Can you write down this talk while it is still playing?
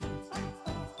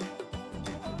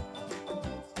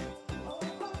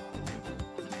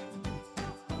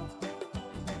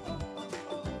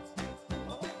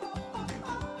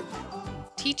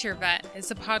Teacher Vet is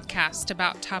a podcast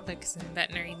about topics in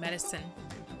veterinary medicine.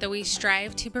 Though we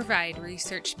strive to provide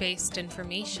research-based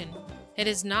information, it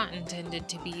is not intended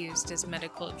to be used as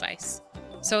medical advice.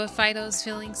 So if Fido is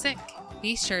feeling sick,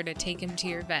 be sure to take him to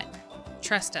your vet.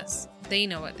 Trust us, they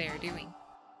know what they are doing.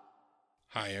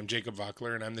 Hi, I'm Jacob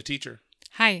Vockler, and I'm the teacher.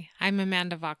 Hi, I'm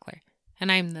Amanda Vockler,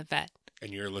 and I'm the vet. And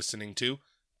you're listening to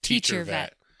Teacher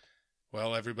Vet.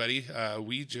 Well, everybody,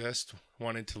 we just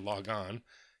wanted to log on,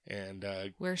 and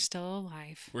We're still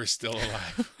alive. we're still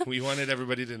alive. We wanted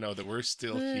everybody to know that we're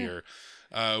still here.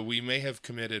 We may have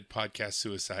committed podcast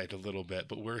suicide a little bit,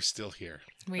 but we're still here.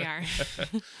 We are.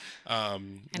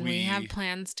 And we have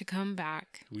plans to come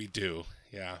back. We do,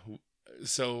 yeah.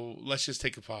 So let's just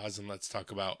take a pause and let's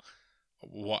talk about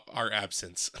what our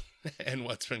absence and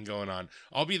what's been going on.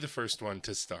 I'll be the first one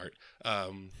to start.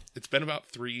 It's been about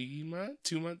 3 months,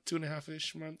 2 months,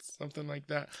 2.5-ish months, something like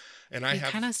that. And I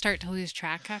kind of start to lose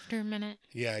track after a minute.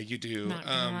 Yeah, you do. Not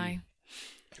gonna lie.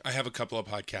 I have a couple of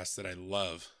podcasts that I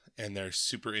love, and they're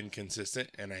super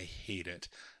inconsistent, and I hate it.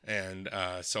 And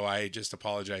so I just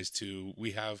apologize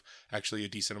we have actually a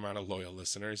decent amount of loyal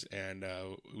listeners, and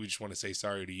we just want to say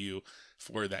sorry to you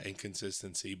for that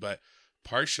inconsistency. But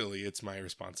partially, it's my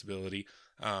responsibility.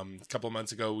 A couple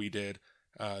months ago, we did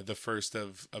the first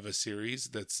of a series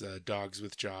that's Dogs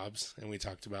with Jobs, and we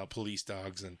talked about police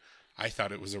dogs, and I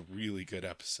thought it was a really good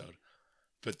episode.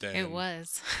 But then It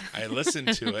was. I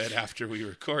listened to it after we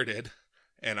recorded,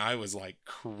 and I was like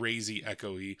crazy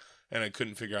echoey, and I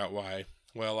couldn't figure out why.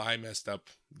 Well, I messed up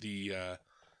the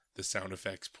sound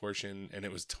effects portion, and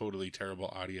it was totally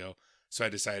terrible audio. So I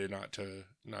decided not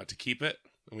to keep it,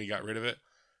 and we got rid of it.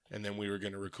 And then we were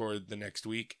going to record the next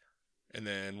week. And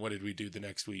then what did we do the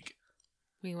next week?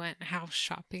 We went house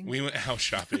shopping.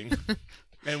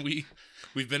 And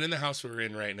we've been in the house we're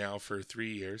in right now for 3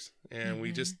 years. And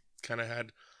we just kind of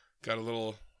got a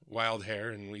little wild hair,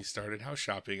 and we started house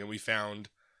shopping, and we found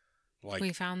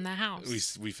the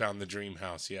house. We found the dream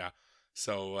house, yeah.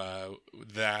 So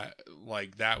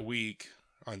that week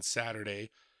on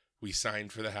Saturday, we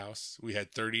signed for the house. We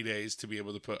had 30 days to be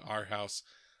able to put our house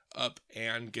up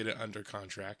and get it under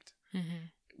contract,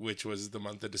 which was the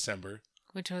month of December.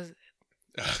 Which was...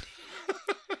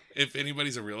 If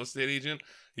anybody's a real estate agent,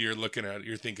 you're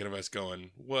thinking of us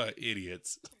going, what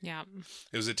idiots. Yeah.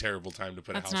 It was a terrible time to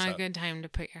put a house up. That's not a good time to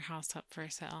put your house up for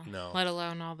sale. No. Let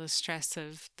alone all the stress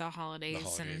of the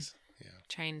holidays. And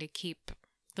trying to keep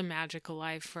the magic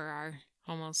alive for our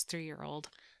almost 3-year-old.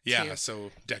 Yeah, too.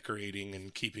 So decorating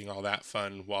and keeping all that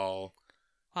fun while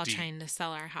trying to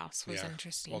sell our house was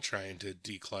interesting. While trying to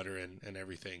declutter and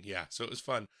everything. Yeah, so it was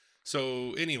fun.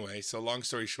 So anyway, long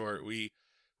story short,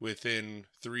 within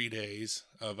 3 days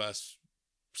of us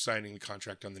signing the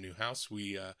contract on the new house,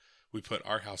 we put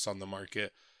our house on the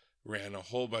market, ran a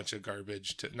whole bunch of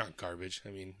garbage not garbage. I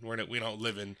mean, we don't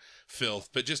live in filth,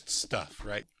 but just stuff,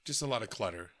 right? Just a lot of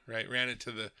clutter, right? Ran it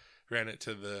to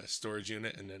the storage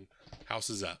unit, and then house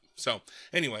is up. So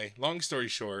anyway, long story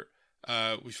short,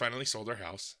 we finally sold our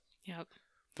house. Yep.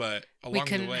 But along we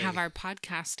couldn't the way, have our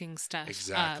podcasting stuff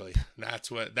exactly.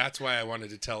 up. That's why I wanted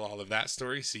to tell all of that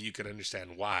story, so you could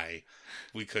understand why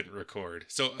we couldn't record.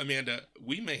 So Amanda,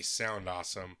 we may sound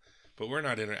awesome, but we're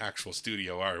not in an actual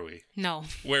studio, are we? No.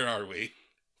 Where are we?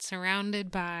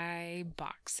 Surrounded by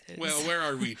boxes. Well, where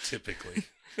are we typically?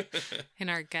 In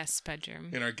our guest bedroom.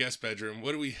 In our guest bedroom.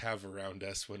 What do we have around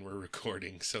us when we're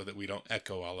recording so that we don't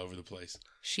echo all over the place?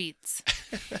 Sheets.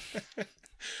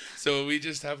 So we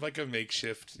just have like a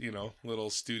makeshift, little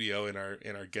studio in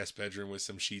our guest bedroom with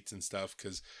some sheets and stuff,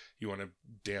 because you want to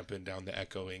dampen down the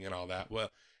echoing and all that. Well,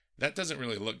 that doesn't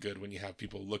really look good when you have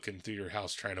people looking through your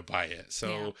house trying to buy it.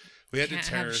 So we had to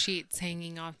have sheets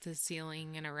hanging off the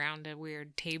ceiling and around a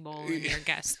weird table in your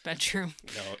guest bedroom.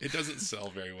 No, it doesn't sell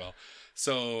very well.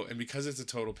 So, and because it's a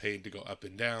total pain to go up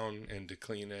and down and to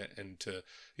clean it and to,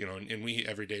 and we,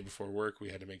 every day before work, we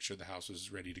had to make sure the house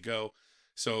was ready to go.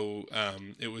 So,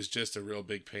 it was just a real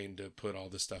big pain to put all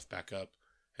the stuff back up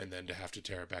and then to have to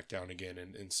tear it back down again.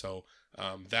 And so,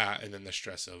 that, and then the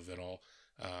stress of it all,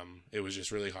 it was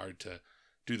just really hard to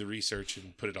do the research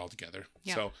and put it all together.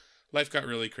 Yep. So life got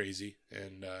really crazy.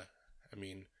 And,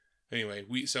 anyway,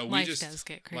 life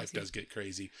does get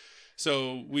crazy.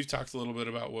 So we've talked a little bit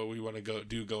about what we want to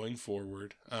do going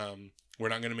forward. We're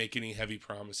not going to make any heavy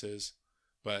promises,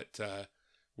 but,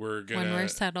 when we're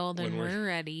settled and we're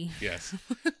ready. Yes.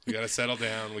 We got to settle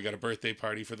down. We got a birthday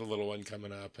party for the little one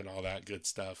coming up and all that good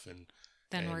stuff. And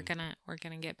then we're going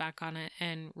to get back on it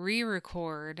and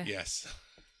re-record. Yes.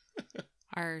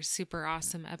 Our super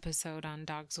awesome episode on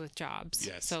Dogs with Jobs.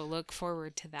 Yes. So look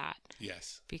forward to that.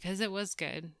 Yes. Because it was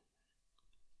good.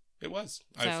 It was.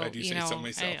 So, I do say so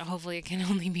myself. Hopefully it can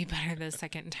only be better the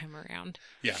second time around.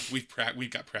 Yeah, we've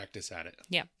got practice at it.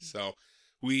 Yeah. So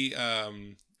we,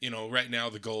 right now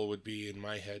the goal would be in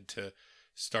my head to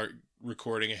start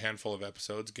recording a handful of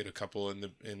episodes, get a couple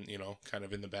kind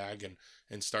of in the bag,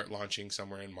 and start launching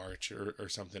somewhere in March or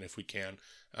something if we can.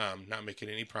 Not making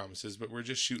any promises, but we're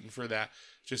just shooting for that.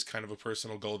 Just kind of a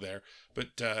personal goal there.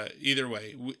 But either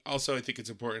way, I think it's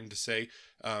important to say,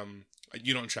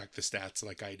 you don't track the stats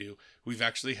like I do. We've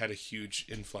actually had a huge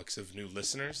influx of new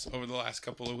listeners over the last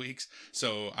couple of weeks.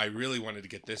 So I really wanted to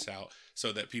get this out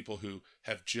so that people who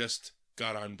have just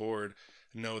got on board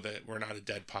know that we're not a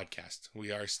dead podcast.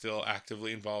 We are still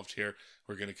actively involved here.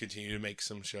 We're going to continue to make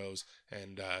some shows,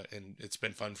 and it's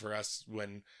been fun for us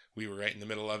when we were right in the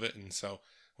middle of it. And so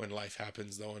when life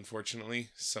happens, though, unfortunately,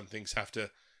 some things have to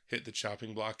hit the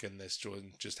chopping block, and this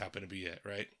just happened to be it,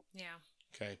 right? Yeah.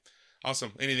 Okay.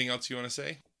 Awesome. Anything else you want to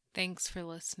say? Thanks for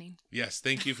listening. Yes,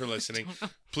 thank you for listening.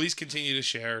 Please continue to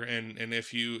share, and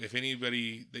if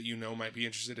anybody that you know might be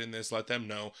interested in this, let them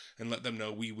know, and let them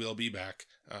know we will be back.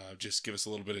 Just give us a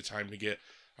little bit of time to get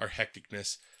our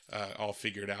hecticness all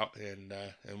figured out, and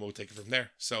we'll take it from there.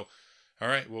 So, all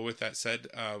right. Well, with that said,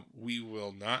 we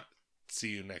will not see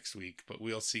you next week, but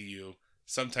we'll see you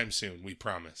sometime soon. We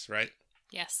promise, right?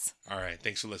 Yes. All right.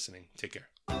 Thanks for listening. Take care.